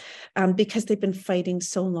us, because they've been fighting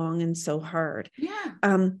so long and so hard.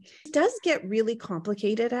 It does get really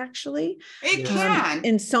complicated, actually. It can.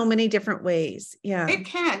 In so many different ways. It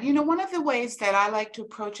can. You know, one of the ways that I like to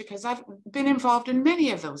approach it, because I've been involved in many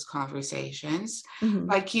of those conversations,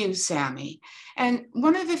 like you, Sammy. And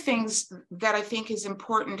one of the things that I think is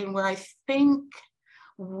important, and where I think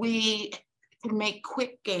we can make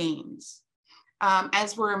quick gains,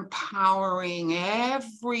 as we're empowering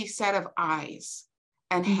every set of eyes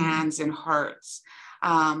and hands and hearts,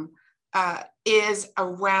 is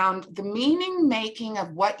around the meaning making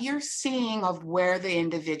of what you're seeing of where the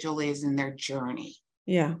individual is in their journey.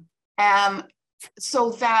 So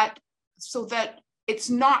that it's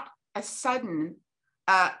not a sudden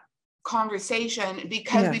conversation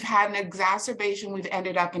because we've had an exacerbation, we've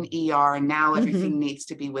ended up in ER, and now everything needs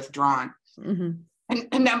to be withdrawn.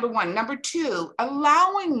 And number one. Number two,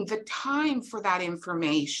 allowing the time for that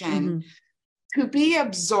information to be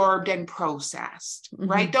absorbed and processed,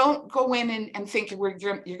 right? Don't go in and think you're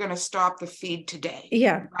going to stop the feed today.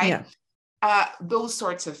 Right? Those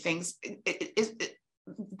sorts of things.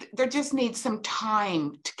 There just needs some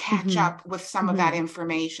time to catch up with some of that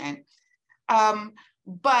information.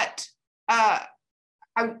 But I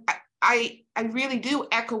really do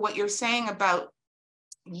echo what you're saying about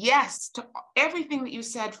yes to everything that you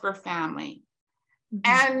said for family.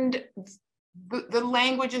 And the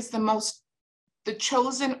language is the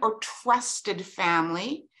chosen or trusted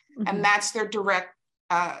family, and that's their direct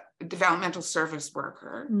developmental service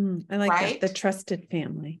worker. I like that, the trusted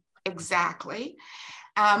family. Exactly.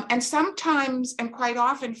 And sometimes, and quite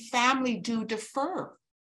often, family do defer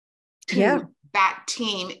to that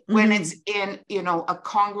team when it's in, a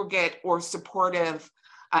congregate or supportive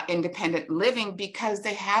independent living, because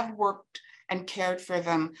they have worked and cared for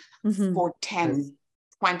them for 10,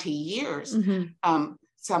 20 years.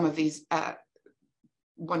 Some of these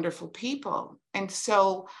wonderful people. And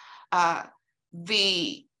so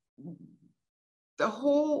the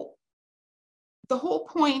whole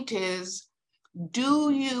point is,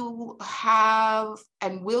 do you have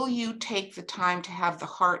and will you take the time to have the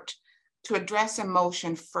heart to address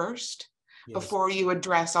emotion first before you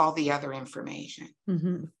address all the other information?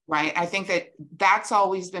 Right? I think that's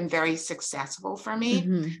always been very successful for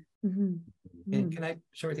me. And can I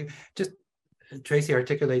share with you, just Tracey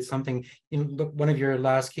articulates something in one of your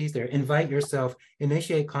last keys there: invite yourself,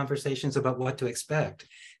 initiate conversations about what to expect.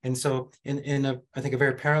 And so in I think a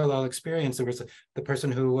very parallel experience, there was the person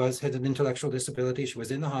who had an intellectual disability. She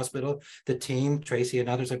was in the hospital. The team, Tracey and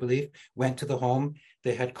others, I believe, went to the home.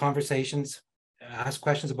 They had conversations, asked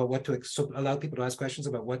questions about allow people to ask questions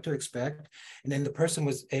about what to expect. And then the person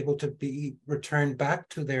was able to be returned back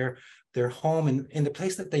to their their home and in the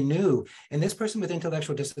place that they knew. And this person with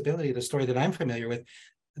intellectual disability, the story that I'm familiar with,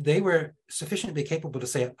 they were sufficiently capable to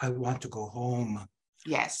say, I want to go home.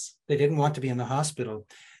 Yes. They didn't want to be in the hospital.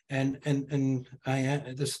 And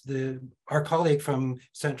our colleague from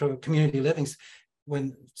Central Community Living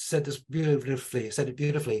said it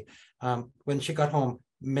beautifully. When she got home,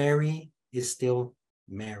 Mary is still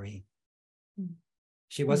Mary.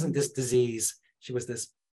 She wasn't this disease. She was this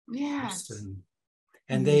person.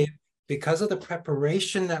 And they, because of the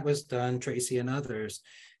preparation that was done, Tracey and others,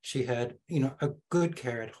 she had, a good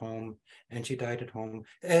care at home, and she died at home.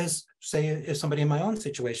 As somebody in my own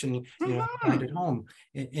situation, died at home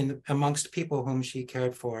in amongst people whom she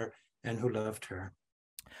cared for and who loved her.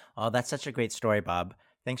 Oh, that's such a great story, Bob.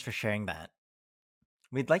 Thanks for sharing that.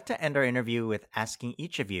 We'd like to end our interview with asking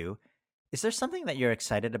each of you, is there something that you're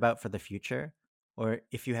excited about for the future? Or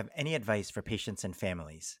if you have any advice for patients and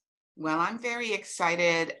families? Well, I'm very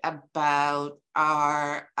excited about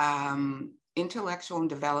our intellectual and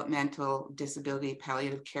developmental disability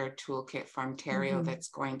palliative care toolkit for Ontario that's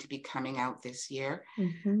going to be coming out this year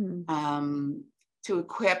to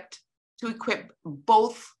equip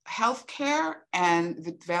both healthcare and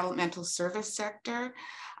the developmental service sector,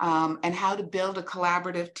 and how to build a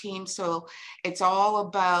collaborative team. So it's all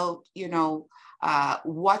about,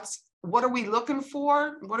 what are we looking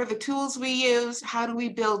for? What are the tools we use? How do we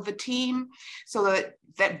build the team so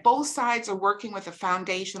that both sides are working with a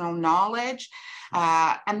foundational knowledge?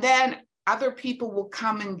 And then other people will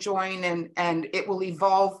come and join, and it will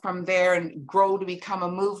evolve from there and grow to become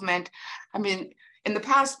a movement. I mean, in the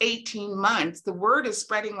past 18 months, the word is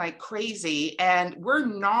spreading like crazy, and we're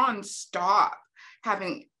nonstop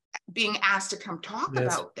being asked to come talk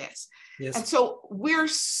about this. Yes. And so we're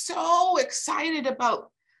so excited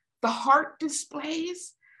about the heart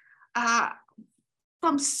displays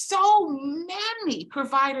from so many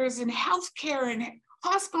providers in healthcare and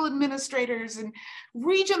hospital administrators and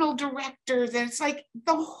regional directors. And it's like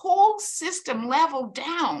the whole system leveled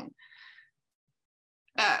down,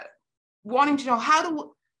 wanting to know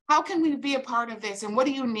how can we be a part of this, and what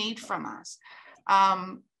do you need from us?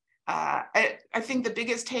 I think the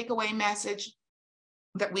biggest takeaway message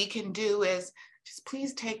that we can do is just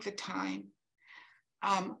please take the time.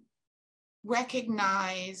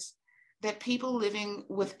 Recognize that people living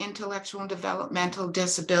with intellectual and developmental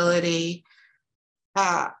disability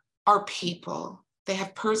are people. They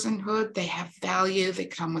have personhood, they have value, they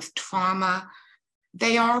come with trauma.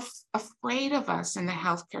 They are afraid of us in the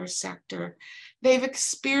healthcare sector. They've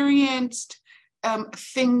experienced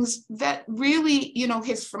things that really,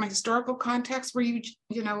 from a historical context were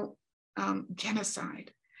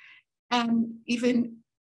genocide. And even,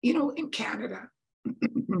 in Canada.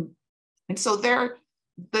 And so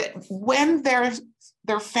when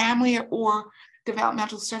their family or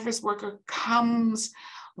developmental service worker comes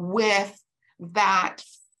with that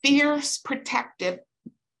fierce protective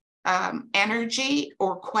energy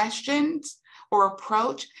or questions or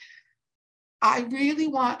approach, I really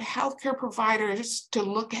want healthcare providers to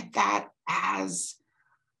look at that as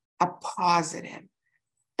a positive.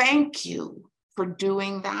 Thank you for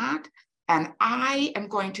doing that. And I am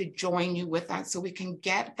going to join you with that so we can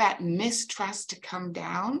get that mistrust to come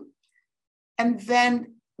down, and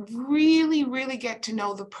then really, really get to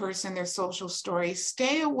know the person, their social story.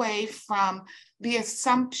 Stay away from the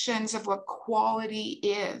assumptions of what quality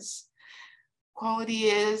is. Quality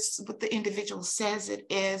is what the individual says it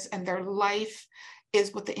is, and their life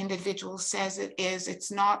is what the individual says it is.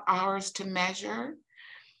 It's not ours to measure.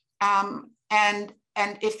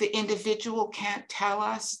 And if the individual can't tell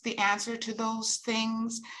us the answer to those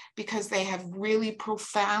things because they have really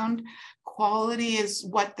profound quality, is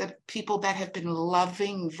what the people that have been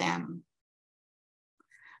loving them,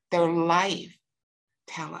 their life,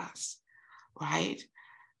 tell us, right?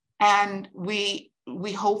 And we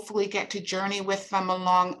hopefully get to journey with them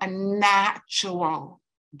along a natural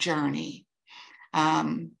journey,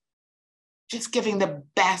 just giving the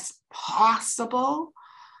best possible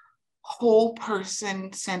whole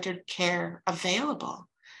person centered care available,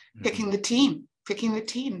 picking the team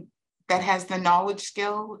that has the knowledge,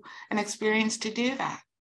 skill, and experience to do that.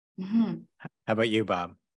 How about you,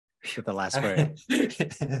 Bob? The last word.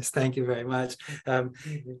 Yes, thank you very much. A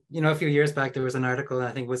few years back, there was an article,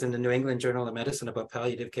 I think it was in the New England Journal of Medicine, about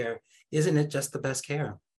palliative care. Isn't it just the best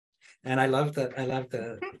care? And I love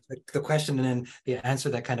the question and then the answer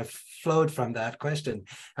that kind of flowed from that question.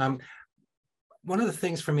 One of the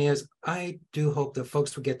things for me is I do hope that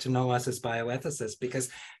folks will get to know us as bioethicists, because,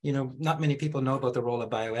 not many people know about the role of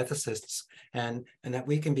bioethicists, and that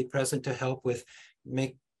we can be present to help with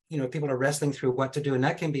people are wrestling through what to do. And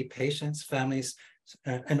that can be patients, families,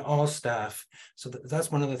 and all staff. So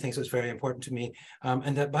that's one of the things that's very important to me.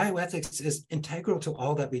 And that bioethics is integral to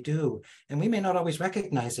all that we do. And we may not always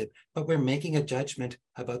recognize it, but we're making a judgment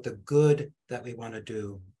about the good that we want to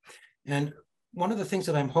do. And one of the things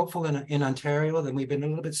that I'm hopeful in Ontario, and we've been a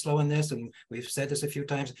little bit slow in this, and we've said this a few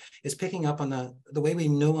times, is picking up on the way we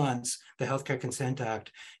nuance the Healthcare Consent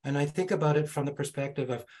Act. And I think about it from the perspective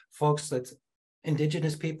of folks that's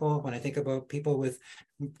Indigenous people, when I think about people with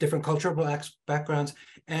different cultural backgrounds,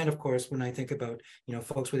 and of course, when I think about,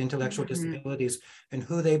 folks with intellectual disabilities and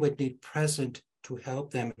who they would need present to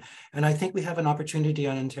help them. And I think we have an opportunity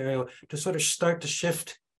in Ontario to sort of start to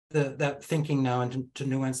shift that thinking now and to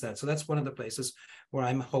nuance that. So that's one of the places where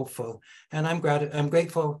I'm hopeful. And I'm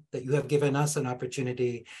grateful that you have given us an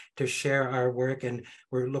opportunity to share our work, and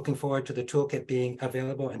we're looking forward to the toolkit being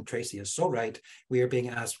available. And Tracey is so right. We are being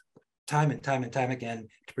asked time and time and time again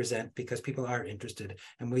to present because people are interested,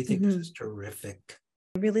 and we think this is terrific.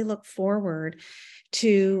 I really look forward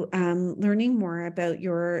to learning more about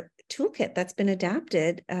your toolkit that's been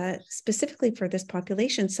adapted specifically for this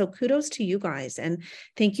population. So kudos to you guys, and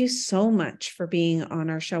thank you so much for being on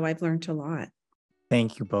our show. I've learned a lot.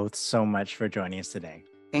 Thank you both so much for joining us today.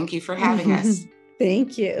 Thank you for having us.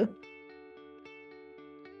 Thank you.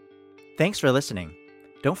 Thanks for listening.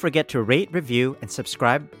 Don't forget to rate, review, and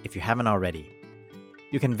subscribe if you haven't already.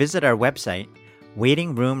 You can visit our website,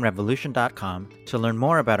 waitingroomrevolution.com, to learn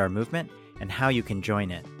more about our movement and how you can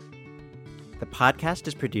join it. The podcast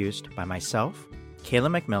is produced by myself,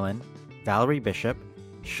 Kayla McMillan, Valerie Bishop,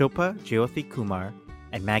 Shilpa Jyothi Kumar,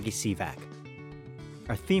 and Maggie Sivak.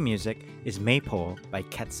 Our theme music is Maypole by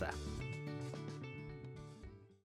Ketsa.